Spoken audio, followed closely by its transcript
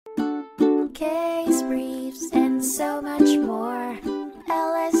case briefs, and so much more.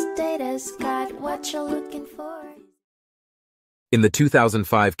 LSData's got what you're looking for. In the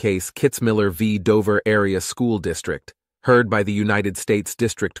 2005 case Kitzmiller v. Dover Area School District, heard by the United States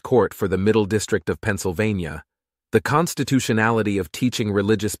District Court for the Middle District of Pennsylvania, the constitutionality of teaching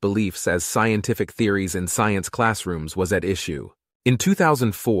religious beliefs as scientific theories in science classrooms was at issue. In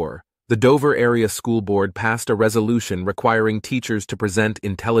 2004, the Dover Area School Board passed a resolution requiring teachers to present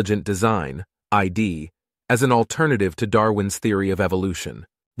intelligent design, ID, as an alternative to Darwin's theory of evolution.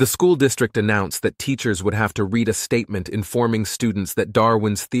 The school district announced that teachers would have to read a statement informing students that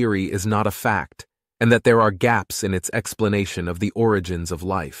Darwin's theory is not a fact, and that there are gaps in its explanation of the origins of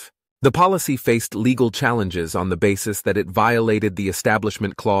life. The policy faced legal challenges on the basis that it violated the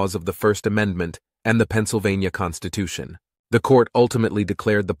Establishment Clause of the First Amendment and the Pennsylvania Constitution. The court ultimately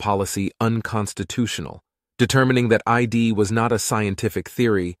declared the policy unconstitutional, determining that ID was not a scientific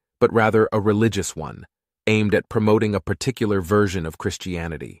theory, but rather a religious one, aimed at promoting a particular version of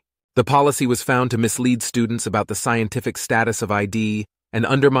Christianity. The policy was found to mislead students about the scientific status of ID and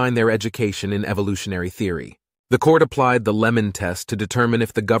undermine their education in evolutionary theory. The court applied the Lemon test to determine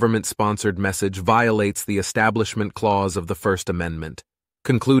if the government-sponsored message violates the Establishment Clause of the First Amendment,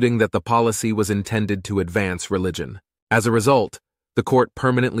 concluding that the policy was intended to advance religion. As a result, the court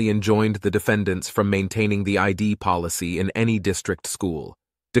permanently enjoined the defendants from maintaining the ID policy in any district school,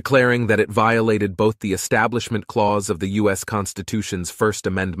 declaring that it violated both the Establishment Clause of the U.S. Constitution's First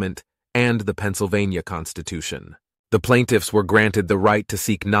Amendment and the Pennsylvania Constitution. The plaintiffs were granted the right to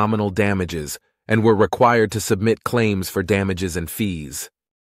seek nominal damages and were required to submit claims for damages and fees.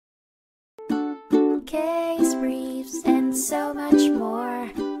 Case briefs, and so much more.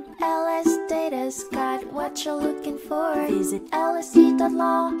 LSData's got what you're looking for. Visit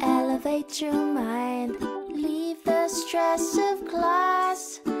lsd.law, elevate your mind. Leave the stress of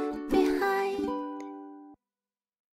class.